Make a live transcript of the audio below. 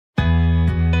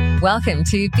Welcome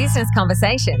to Business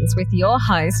Conversations with your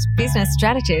host, business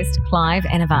strategist Clive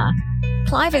Enever.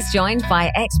 Clive is joined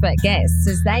by expert guests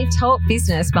as they talk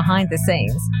business behind the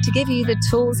scenes to give you the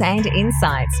tools and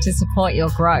insights to support your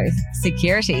growth,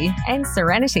 security, and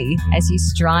serenity as you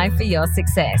strive for your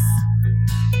success.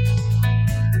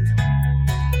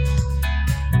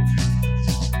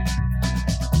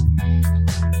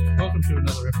 Welcome to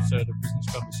another episode of Business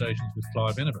Conversations with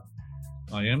Clive Enever.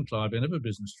 I am Clive Enever,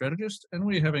 business strategist, and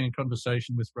we're having a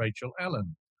conversation with Rachel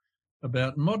Allen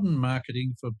about modern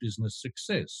marketing for business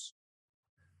success.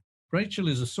 Rachel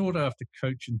is a sought-after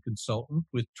coach and consultant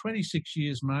with 26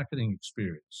 years marketing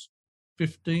experience,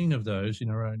 15 of those in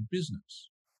her own business.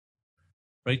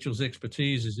 Rachel's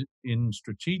expertise is in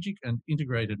strategic and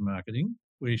integrated marketing,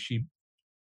 where she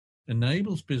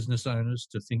enables business owners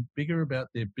to think bigger about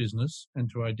their business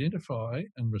and to identify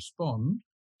and respond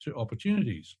to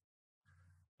opportunities.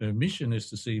 Her mission is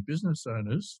to see business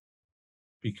owners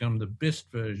become the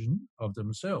best version of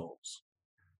themselves.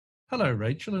 Hello,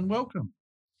 Rachel, and welcome.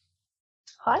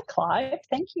 Hi, Clive.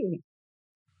 Thank you.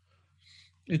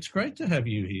 It's great to have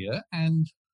you here,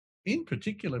 and in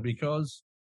particular because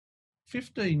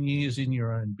 15 years in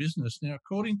your own business. Now,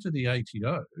 according to the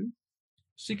ATO,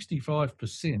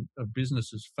 65% of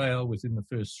businesses fail within the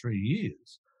first 3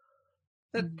 years.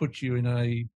 That puts you in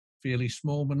a fairly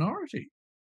small minority.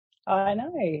 I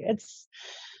know. It's.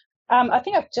 I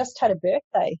think I've just had a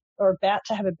birthday, or about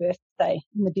to have a birthday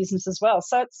in the business as well.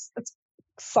 So it's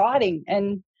exciting,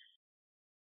 and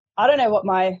I don't know what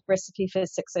my recipe for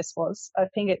success was. I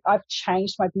think I've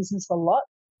changed my business a lot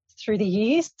through the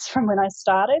years from when I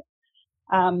started,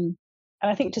 and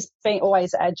I think just being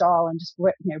always agile and just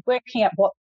working out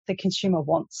what the consumer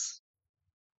wants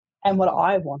and what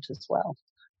I want as well.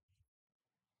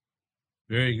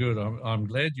 Very good. I'm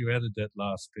glad you added that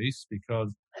last piece,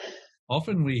 because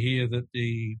often we hear that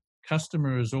the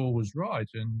customer is always right,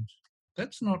 and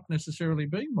that's not necessarily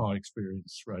been my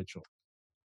experience, Rachel.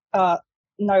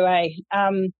 No way.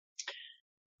 But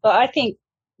I think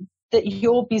that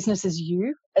your business is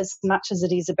you as much as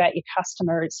it is about your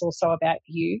customer. It's also about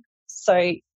you.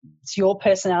 So it's your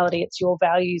personality, it's your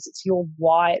values, it's your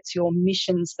why, it's your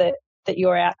missions that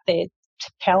you're out there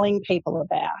telling people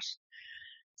about.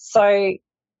 So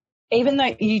even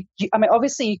though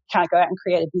obviously you can't go out and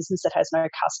create a business that has no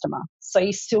customer. So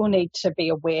you still need to be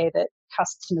aware that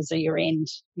customers are your end.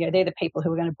 They're the people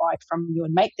who are going to buy from you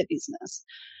and make the business.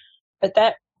 But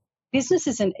that business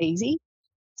isn't easy.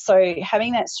 So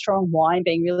having that strong why and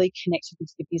being really connected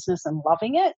with your business and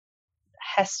loving it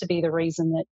has to be the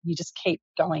reason that you just keep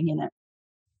going in it.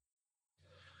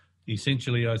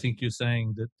 Essentially, I think you're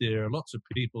saying that there are lots of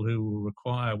people who will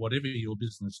require whatever your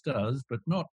business does, but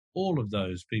not all of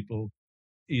those people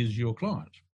is your client.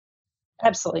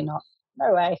 Absolutely not.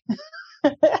 No way.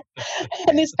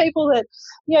 And there's people that,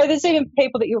 there's even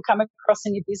people that you'll come across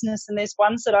in your business, and there's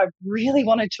ones that I really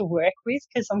wanted to work with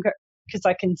because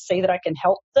I can see that I can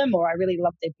help them, or I really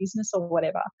love their business or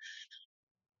whatever.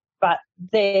 But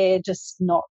they're just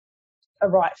not a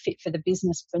right fit for the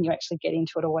business when you actually get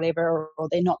into it or whatever, or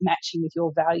they're not matching with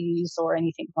your values or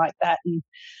anything like that. And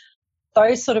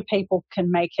those sort of people can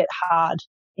make it hard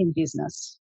in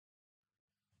business.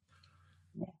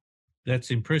 Yeah.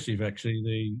 That's impressive,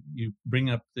 actually. You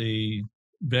bring up the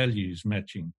values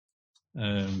matching.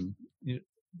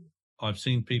 I've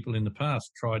seen people in the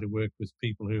past try to work with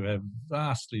people who have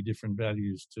vastly different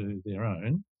values to their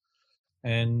own,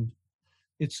 and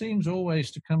it seems always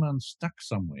to come unstuck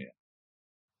somewhere.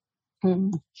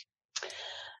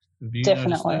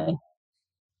 Definitely.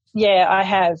 Yeah, I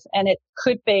have. And it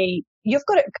could be,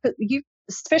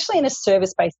 especially in a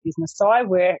service-based business. So I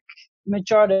work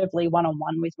majoritively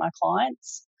one-on-one with my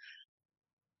clients.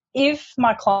 If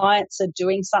my clients are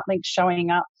doing something,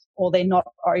 showing up, or they're not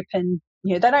open,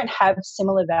 they don't have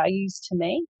similar values to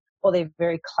me, or they're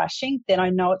very clashing, then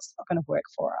I know it's not going to work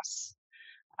for us.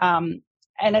 And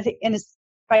I think, and it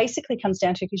basically comes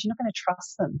down to, because you're not going to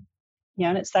trust them.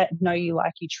 And it's that know you,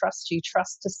 like you, trust you.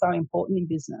 Trust is so important in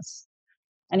business.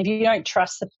 And if you don't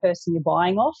trust the person you're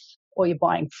buying off or you're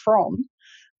buying from,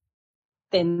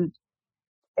 then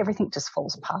everything just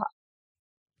falls apart.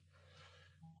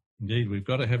 Indeed, we've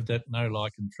got to have that know,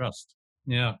 like, and trust.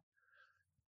 Now,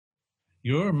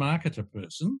 you're a marketer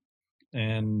person,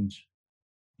 and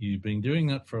you've been doing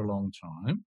that for a long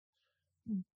time.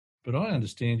 But I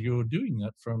understand you're doing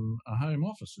that from a home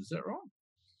office. Is that right?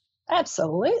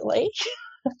 Absolutely.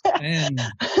 And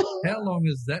how long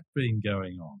has that been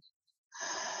going on?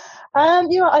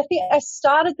 I think I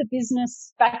started the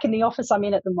business back in the office I'm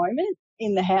in at the moment,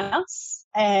 in the house,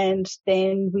 and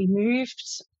then we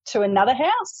moved to another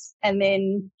house, and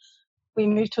then we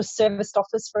moved to a serviced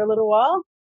office for a little while.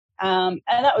 And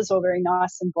that was all very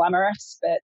nice and glamorous,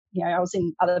 but, you know, I was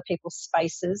in other people's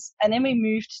spaces. And then we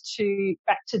moved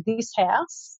back to this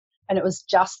house, and it was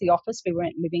just the office. We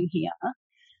weren't living here.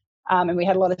 And we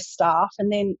had a lot of staff.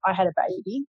 And then I had a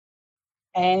baby,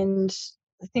 and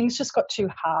things just got too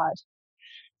hard.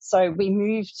 So we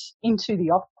moved into the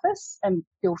office and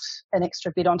built an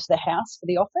extra bit onto the house for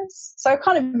the office. So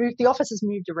the office has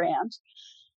moved around.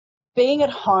 Being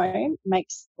at home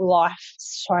makes life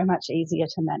so much easier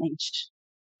to manage,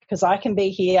 because I can be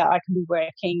here, I can be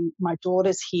working. My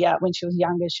daughter's here. When she was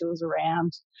younger, she was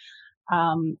around.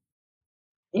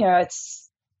 You know,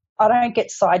 I don't get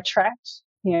sidetracked.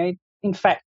 You know, in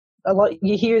fact,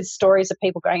 you hear stories of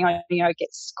people going, you know,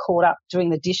 gets caught up doing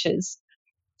the dishes.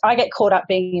 I get caught up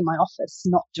being in my office,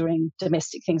 not doing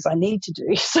domestic things I need to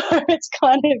do. So it's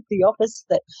kind of the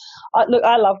opposite.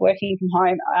 I love working from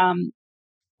home.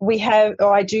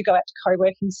 I do go out to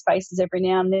co-working spaces every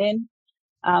now and then.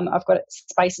 I've got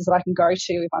spaces that I can go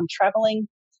to if I'm traveling.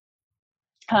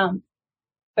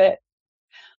 But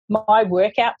my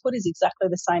work output is exactly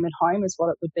the same at home as what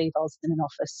it would be if I was in an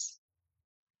office.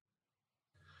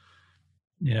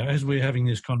 Yeah, as we're having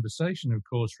this conversation, of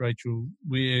course, Rachel,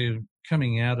 we're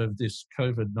coming out of this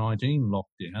COVID-19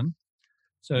 lockdown.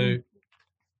 So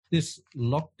this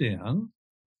lockdown,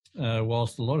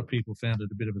 whilst a lot of people found it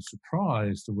a bit of a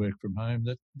surprise to work from home,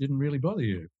 that didn't really bother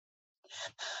you.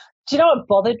 Do you know what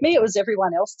bothered me? It was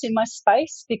everyone else in my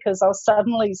space, because I was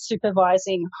suddenly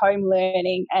supervising home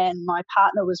learning, and my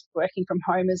partner was working from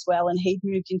home as well, and he's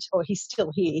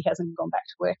still here. He hasn't gone back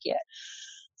to work yet.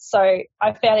 So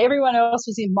I found everyone else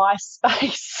was in my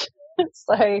space.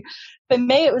 So for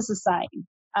me, it was the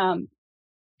same.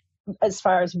 As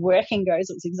far as working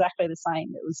goes, it was exactly the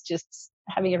same. It was just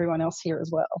having everyone else here as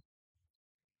well.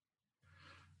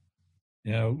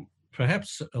 Now,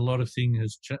 perhaps a lot of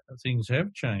things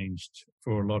have changed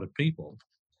for a lot of people,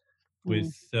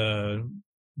 with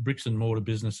bricks and mortar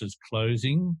businesses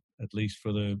closing, at least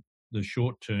for the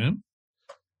short term.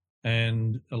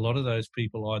 And a lot of those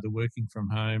people either working from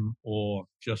home or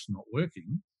just not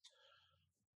working.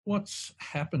 What's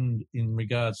happened in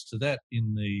regards to that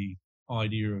in the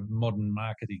idea of modern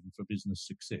marketing for business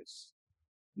success?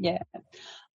 Yeah.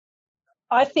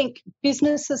 I think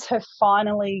businesses have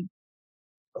finally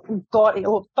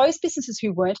those businesses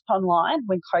who weren't online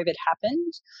when COVID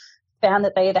happened found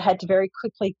that they either had to very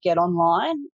quickly get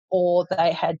online, or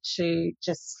they had to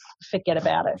just forget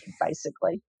about it,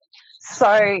 basically.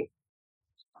 So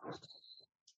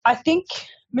I think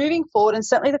moving forward, and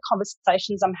certainly the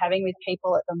conversations I'm having with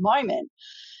people at the moment,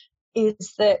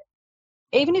 is that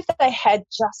even if they had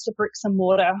just a bricks and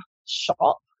mortar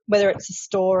shop, whether it's a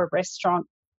store, a restaurant,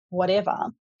 whatever,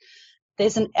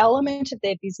 there's an element of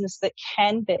their business that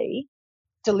can be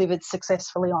delivered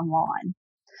successfully online.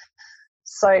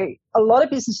 So a lot of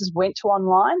businesses went to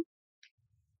online,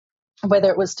 whether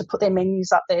it was to put their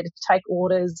menus up there to take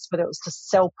orders, whether it was to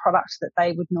sell products that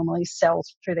they would normally sell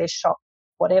through their shop,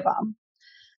 whatever.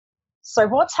 So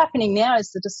what's happening now is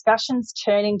the discussion's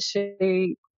turning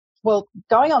to, well,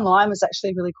 going online was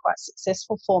actually really quite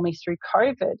successful for me through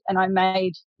COVID, and I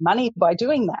made money by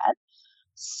doing that.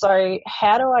 So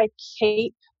how do I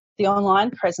keep the online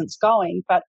presence going,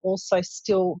 but also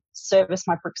still service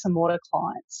my bricks and mortar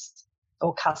clients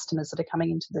or customers that are coming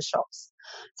into the shops?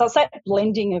 So it's that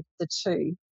blending of the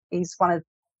two is one of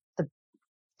the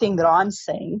thing that I'm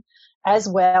seeing, as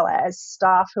well as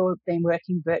staff who have been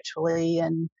working virtually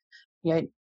and, you know,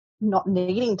 not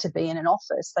needing to be in an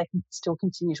office, they can still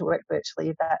continue to work virtually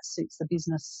if that suits the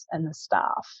business and the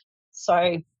staff.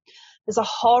 So there's a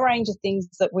whole range of things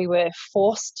that we were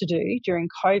forced to do during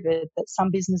COVID that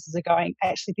some businesses are going,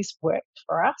 actually, this worked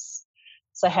for us.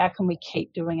 So how can we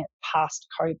keep doing it past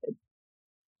COVID?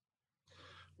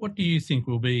 What do you think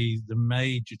will be the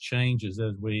major changes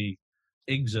as we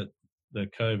exit the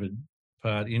COVID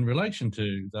part in relation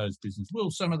to those businesses? Will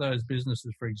some of those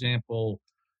businesses, for example,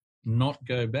 not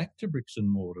go back to bricks and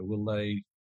mortar? Will they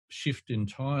shift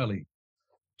entirely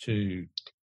to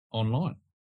online?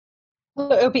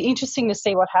 Well, it'll be interesting to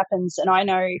see what happens. And I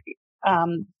know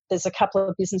there's a couple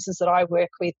of businesses that I work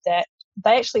with that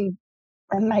they actually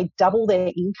made double their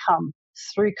income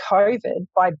through COVID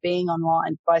by being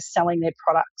online, by selling their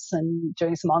products and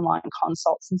doing some online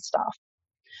consults and stuff.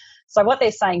 So what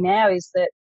they're saying now is that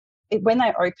when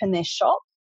they open their shop,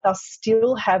 they'll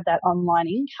still have that online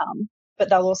income, but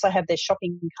they'll also have their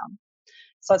shopping income.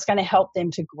 So it's going to help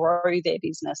them to grow their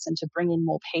business and to bring in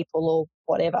more people or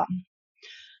whatever.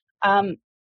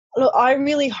 Look, I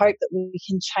really hope that we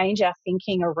can change our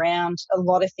thinking around a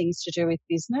lot of things to do with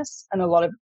business and a lot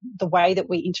of the way that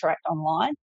we interact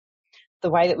online. the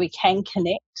way that we can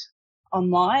connect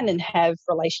online and have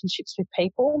relationships with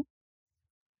people.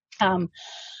 And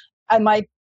my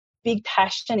big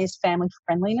passion is family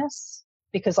friendliness,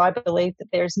 because I believe that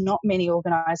there's not many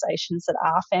organisations that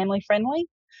are family friendly,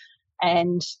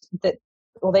 and that,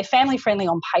 well, they're family friendly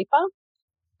on paper,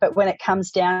 but when it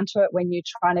comes down to it, when you're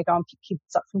trying to go and pick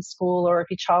kids up from school, or if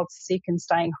your child's sick and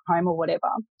staying home or whatever,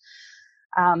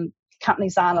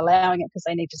 companies aren't allowing it because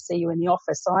they need to see you in the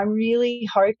office. So I'm really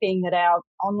hoping that our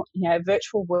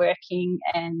virtual working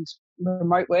and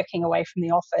remote working away from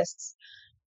the office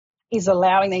is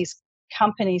allowing these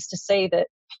companies to see that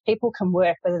people can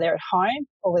work whether they're at home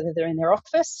or whether they're in their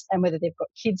office, and whether they've got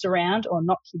kids around or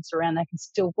not kids around, they can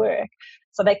still work.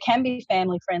 So they can be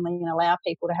family friendly and allow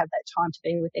people to have that time to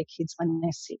be with their kids when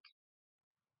they're sick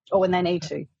or when they need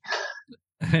to.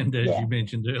 And as you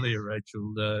mentioned earlier,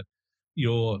 Rachel,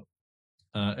 you're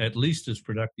at least as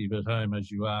productive at home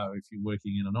as you are if you're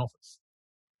working in an office.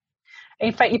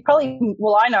 In fact,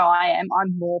 I know I am.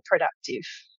 I'm more productive.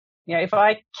 If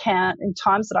I count in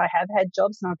times that I have had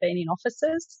jobs and I've been in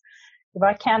offices, if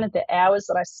I counted the hours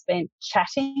that I spent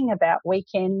chatting about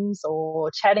weekends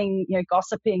or chatting,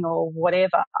 gossiping or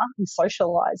whatever and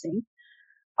socialising,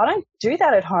 I don't do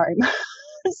that at home.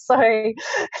 So,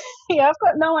 I've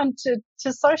got no one to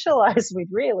socialise with,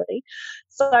 really.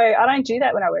 So I don't do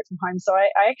that when I work from home. So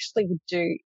I actually would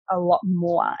do a lot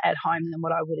more at home than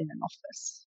what I would in an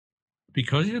office.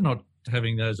 Because you're not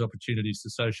having those opportunities to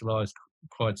socialise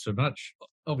quite so much,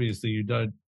 obviously you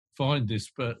don't find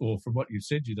this, or from what you've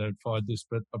said, you don't find this,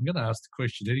 but I'm going to ask the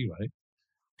question anyway.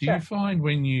 Do you find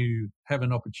when you have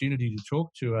an opportunity to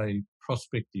talk to a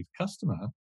prospective customer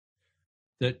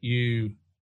that you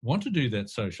want to do that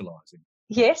socialising?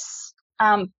 Yes,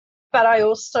 but I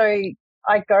go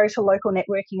to local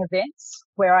networking events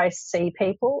where I see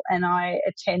people and I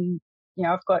attend.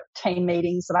 I've got team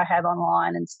meetings that I have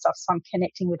online and stuff, so I'm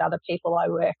connecting with other people I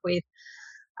work with.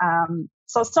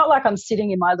 So it's not like I'm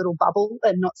sitting in my little bubble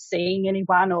and not seeing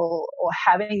anyone or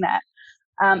having that.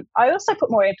 I also put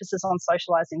more emphasis on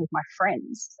socialising with my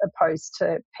friends opposed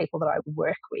to people that I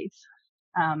work with.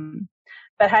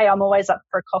 But hey, I'm always up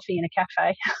for a coffee in a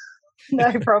cafe.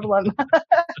 No problem.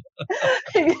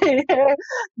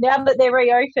 Now that they're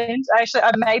reopened, actually,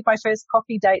 I made my first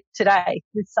coffee date today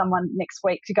with someone next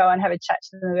week to go and have a chat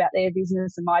to them about their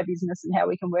business and my business and how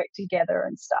we can work together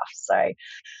and stuff. So,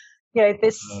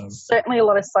 there's certainly a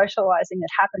lot of socialising that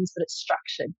happens, but it's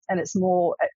structured and it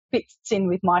fits in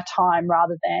with my time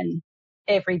rather than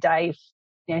every day,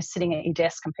 sitting at your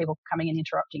desk and people coming and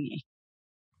interrupting you.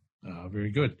 Oh,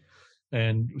 very good.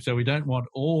 And so we don't want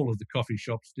all of the coffee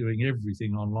shops doing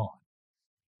everything online.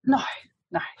 No.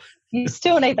 You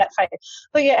still need that face.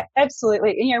 But yeah,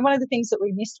 absolutely. One of the things that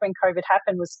we missed when COVID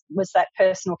happened was that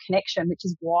personal connection, which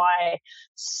is why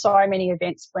so many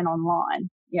events went online.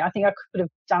 I think I could have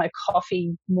done a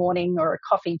coffee morning or a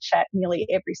coffee chat nearly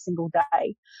every single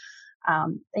day.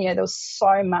 There was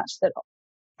so much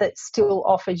that still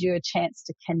offered you a chance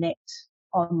to connect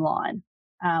online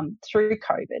through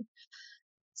COVID.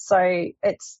 So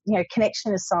it's,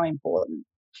 connection is so important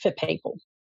for people.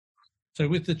 So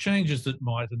with the changes that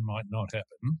might and might not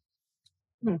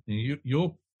happen,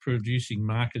 you're producing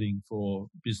marketing for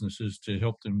businesses to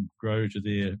help them grow to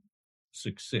their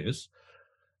success.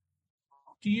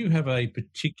 Do you have a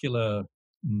particular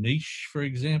niche, for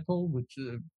example, which is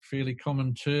a fairly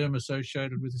common term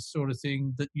associated with this sort of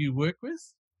thing that you work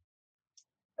with?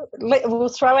 We'll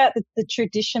throw out the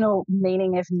traditional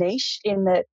meaning of niche in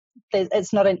that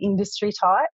it's not an industry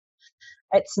type.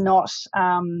 It's not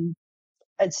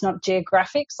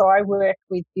geographic. So I work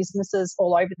with businesses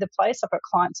all over the place. I've got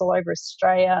clients all over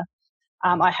Australia.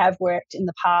 I have worked in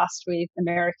the past with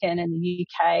American and the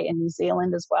UK and New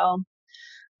Zealand as well.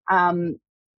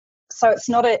 So it's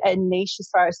not a niche as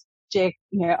far as,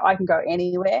 I can go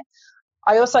anywhere.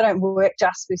 I also don't work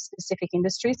just with specific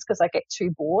industries because I get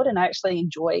too bored, and I actually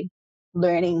enjoy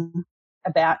learning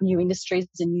about new industries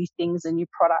and new things and new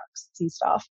products and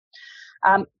stuff.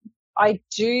 I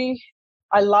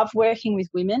love working with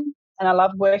women, and I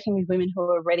love working with women who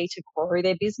are ready to grow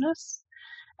their business.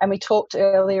 And we talked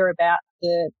earlier about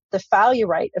the failure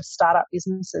rate of startup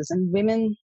businesses, and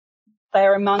women, they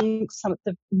are among some of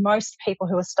the most people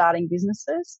who are starting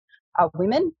businesses are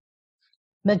women.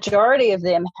 Majority of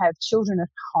them have children at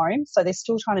home, so they're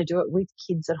still trying to do it with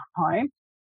kids at home.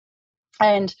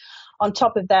 And on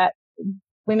top of that,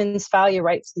 women's failure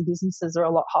rates in businesses are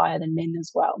a lot higher than men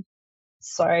as well.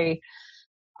 So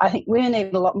I think women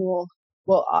need a lot more,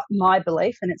 my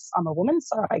belief, and I'm a woman,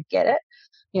 so I get it,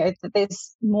 that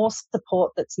there's more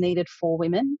support that's needed for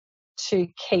women to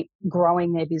keep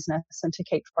growing their business and to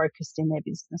keep focused in their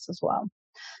business as well.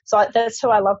 So that's who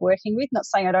I love working with. Not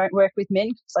saying I don't work with men,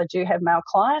 because I do have male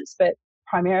clients, but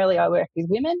primarily I work with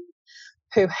women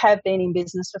who have been in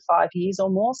business for 5 years or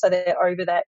more. So they're over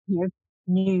that,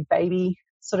 new baby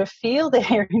sort of feel.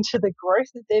 They're into the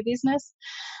growth of their business,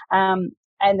 and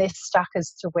they're stuck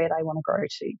as to where they want to grow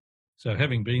to. So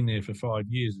having been there for 5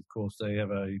 years, of course, they have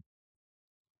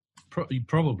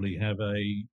probably have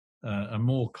a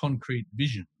more concrete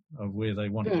vision of where they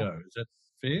want to go. Is that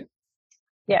fair?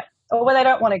 Yeah, or where they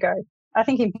don't want to go. I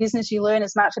think in business you learn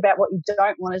as much about what you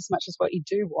don't want as much as what you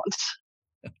do want.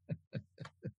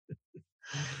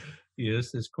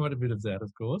 Yes, there's quite a bit of that,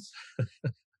 of course.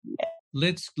 Yeah.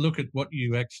 Let's look at what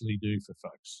you actually do for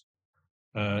folks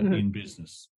in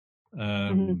business.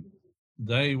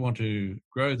 They want to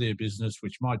grow their business,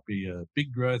 which might be a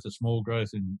big growth, a small growth,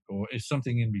 or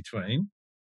something in between.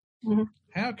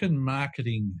 How can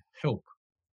marketing help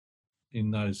in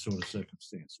those sort of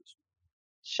circumstances?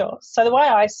 Sure. So the way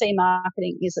I see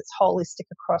marketing is it's holistic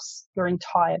across your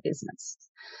entire business.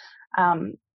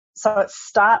 So it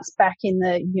starts back in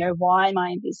the, why am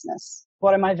I in business?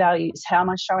 What are my values? How am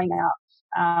I showing up?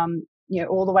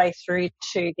 All the way through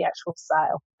to the actual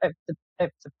sale of the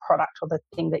product or the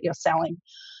thing that you're selling.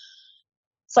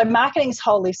 So marketing is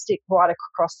holistic right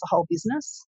across the whole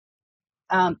business.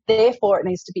 Therefore, it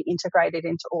needs to be integrated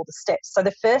into all the steps. So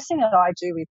the first thing that I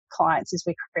do with clients is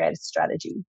we create a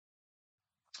strategy.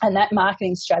 And that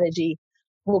marketing strategy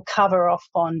will cover off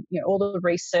on all the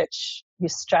research, your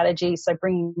strategy. So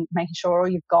making sure all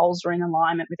your goals are in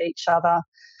alignment with each other.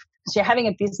 Because you're having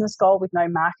a business goal with no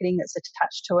marketing that's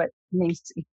attached to it means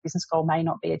that your business goal may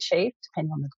not be achieved,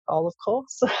 depending on the goal, of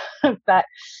course. But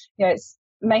it's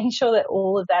making sure that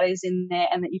all of that is in there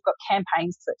and that you've got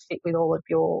campaigns that fit with all of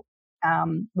your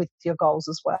goals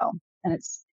as well, and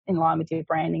it's in line with your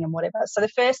branding and whatever. So the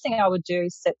first thing I would do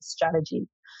is set the strategy,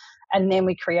 and then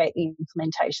we create the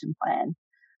implementation plan.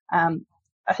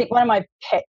 I think one of my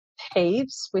pet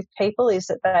peeves with people is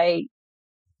that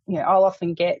I'll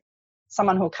often get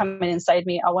someone who'll come in and say to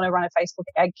me, I want to run a Facebook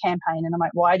ad campaign. And I'm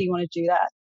like, why do you want to do that?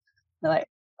 And they're like,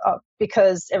 oh,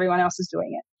 because everyone else is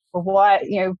doing it. Well, why,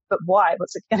 but why?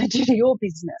 What's it going to do to your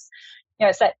business?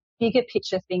 It's that bigger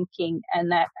picture thinking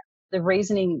and that the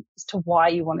reasoning as to why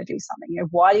you want to do something.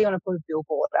 Why do you want to put a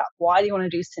billboard up? Why do you want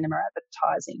to do cinema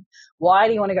advertising? Why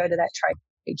do you want to go to that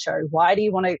trade show? Why do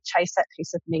you want to chase that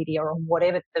piece of media or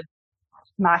whatever the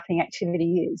marketing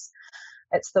activity is?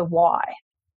 It's the why.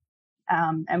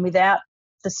 And without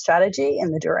the strategy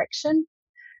and the direction,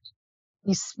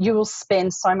 you will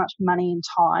spend so much money and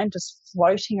time just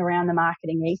floating around the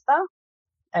marketing ether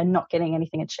and not getting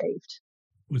anything achieved.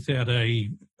 Without a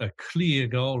clear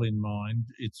goal in mind,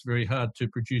 it's very hard to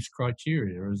produce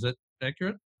criteria. Is that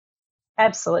accurate?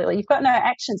 Absolutely. You've got no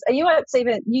actions. You've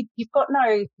got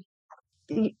no,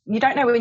 you don't know when